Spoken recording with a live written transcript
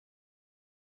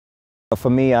For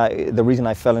me, the reason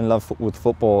I fell in love with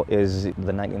football is the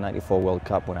 1994 World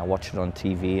Cup, when I watched it on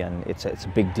TV, and it's a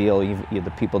big deal.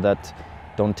 The people that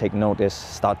don't take notice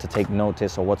start to take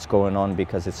notice of what's going on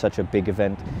because it's such a big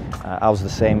event. I was the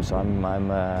same, so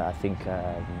I think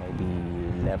maybe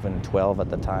 11, 12 at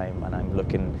the time, and I'm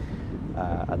looking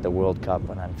at the World Cup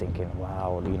and I'm thinking,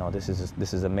 wow, this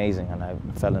is amazing, and I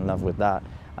fell in love with that.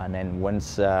 And then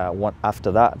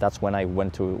after that, that's when I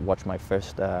went to watch my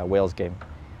first Wales game.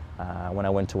 When I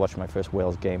went to watch my first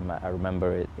Wales game, I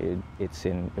remember it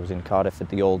was in Cardiff at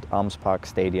the old Arms Park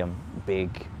Stadium,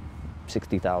 big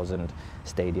 60,000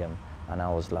 stadium, and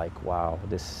I was like, wow,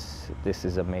 this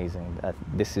is amazing.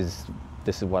 This is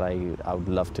what I would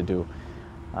love to do.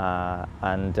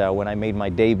 When I made my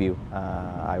debut,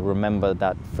 I remember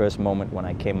that first moment when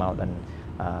I came out, and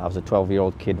I was a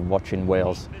 12-year-old kid watching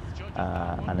Wales.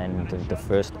 And then the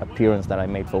first appearance that I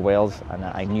made for Wales, and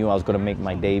I knew I was going to make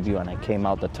my debut, and I came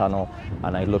out the tunnel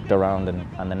and I looked around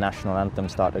and the national anthem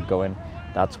started going.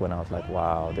 That's when I was like,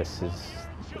 wow,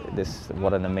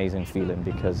 what an amazing feeling,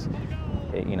 because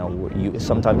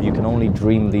sometimes you can only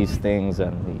dream these things,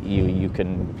 and you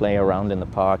can play around in the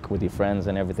park with your friends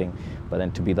and everything, but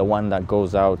then to be the one that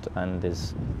goes out and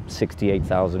there's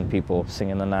 68,000 people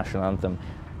singing the national anthem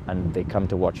and they come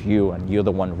to watch you and you're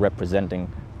the one representing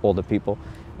all the people,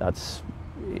 that's,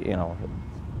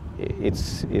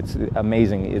 it's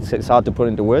amazing. It's hard to put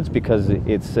into words, because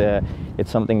it's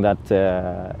something that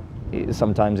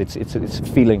sometimes it's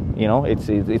feeling,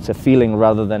 it's a feeling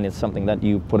rather than it's something that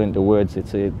you put into words.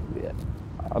 It's a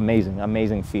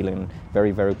amazing feeling. Very,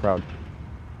 very proud.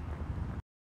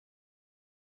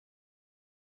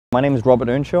 My name is Robert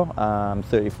Earnshaw. I'm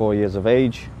 34 years of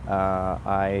age.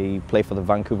 I play for the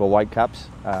Vancouver Whitecaps,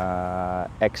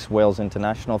 ex-Wales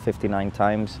international 59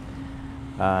 times.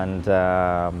 And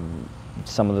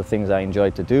some of the things I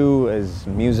enjoy to do is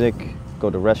music, go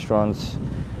to restaurants,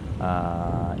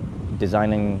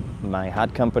 designing my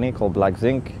hat company called Black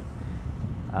Zinc,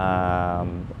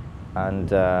 and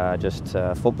just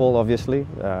football, obviously,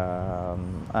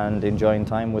 and enjoying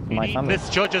time with my family.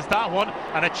 Misjudges that one,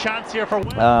 and a chance here for...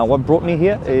 What brought me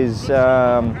here is,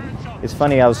 it's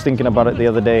funny, I was thinking about it the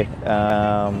other day.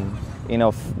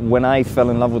 When I fell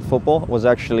in love with football was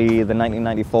actually the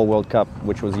 1994 World Cup,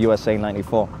 which was USA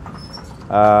 94.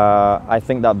 I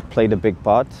think that played a big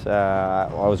part. I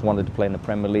always wanted to play in the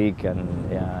Premier League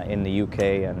and in the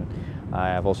UK, and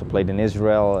I've also played in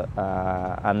Israel.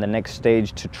 And the next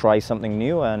stage to try something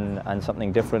new and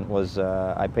something different was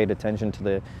I paid attention to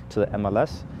the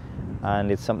MLS,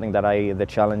 and it's something that the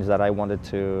challenge that I wanted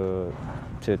to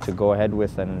go ahead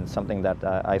with, and something that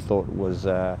I thought was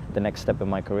the next step in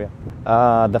my career.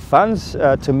 The fans,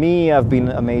 to me, have been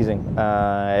amazing.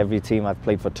 Every team I've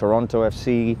played for, Toronto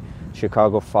FC,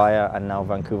 Chicago Fire, and now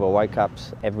Vancouver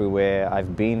Whitecaps. Everywhere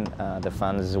I've been, the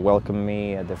fans welcome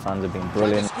me. The fans have been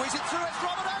brilliant.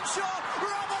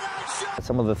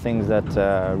 Some of the things that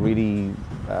really,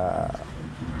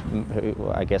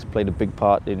 I guess, played a big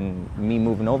part in me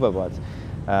moving over, but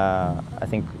I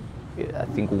think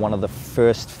one of the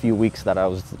first few weeks that I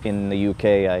was in the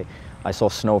UK, I saw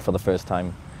snow for the first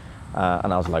time,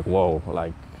 and I was like, whoa,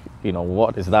 like,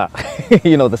 what is that?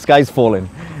 The sky's falling,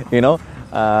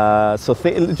 so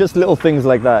just little things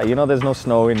like that. There's no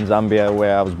snow in Zambia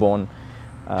where I was born,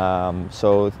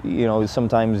 so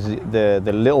sometimes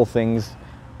the little things,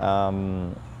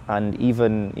 and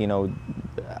even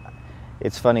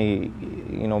it's funny,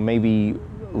 maybe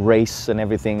race and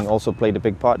everything also played a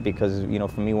big part, because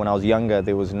for me, when I was younger,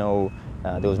 there was no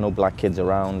black kids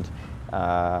around.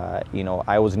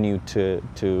 I was new to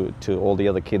all the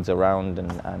other kids around,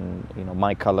 and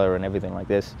my color and everything like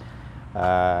this.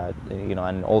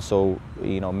 And also,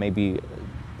 maybe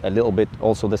a little bit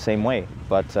also the same way,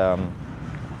 but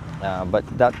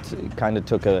that kind of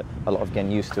took a lot of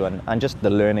getting used to, and just the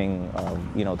learning of,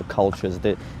 the cultures,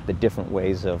 the different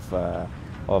ways of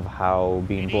how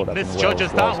being brought up in Wales.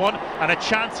 Misjudges that one, and a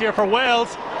chance here for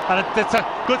Wales, and it's a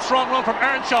good strong run from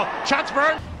Earnshaw. Chance for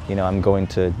Earnshaw. I'm going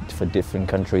for different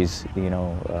countries,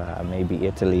 maybe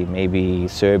Italy, maybe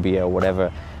Serbia,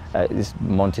 whatever,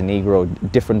 Montenegro,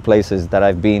 different places that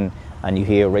I've been, and you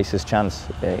hear racist chants,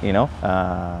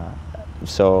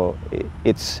 so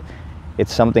it's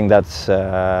something that's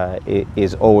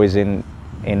is always in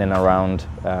and around,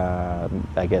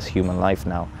 I guess, human life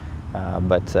now,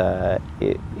 but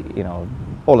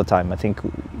all the time. I think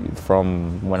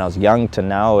from when I was young to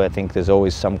now, I think there's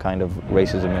always some kind of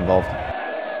racism involved.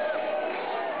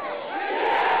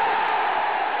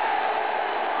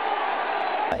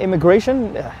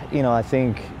 Immigration, I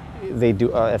think they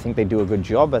do. I think they do a good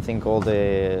job. I think all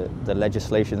the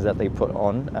legislations that they put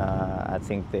on. I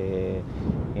think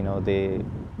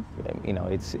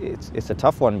it's a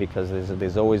tough one because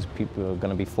there's always people who are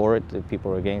going to be for it,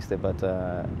 people are against it. But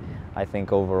I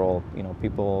think overall,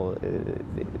 people,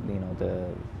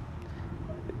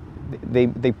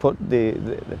 they put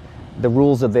the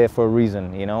rules are there for a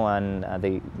reason, and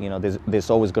there's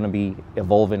always going to be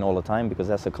evolving all the time because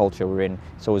that's the culture we're in.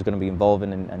 It's always going to be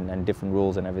evolving and different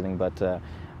rules and everything. But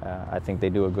I think they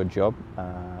do a good job,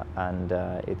 and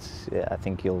I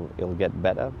think it'll get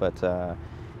better. But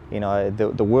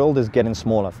the world is getting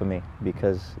smaller for me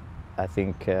because I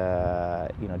think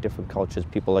different cultures,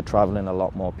 people are traveling a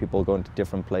lot more, people going to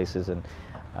different places, and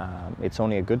it's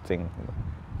only a good thing.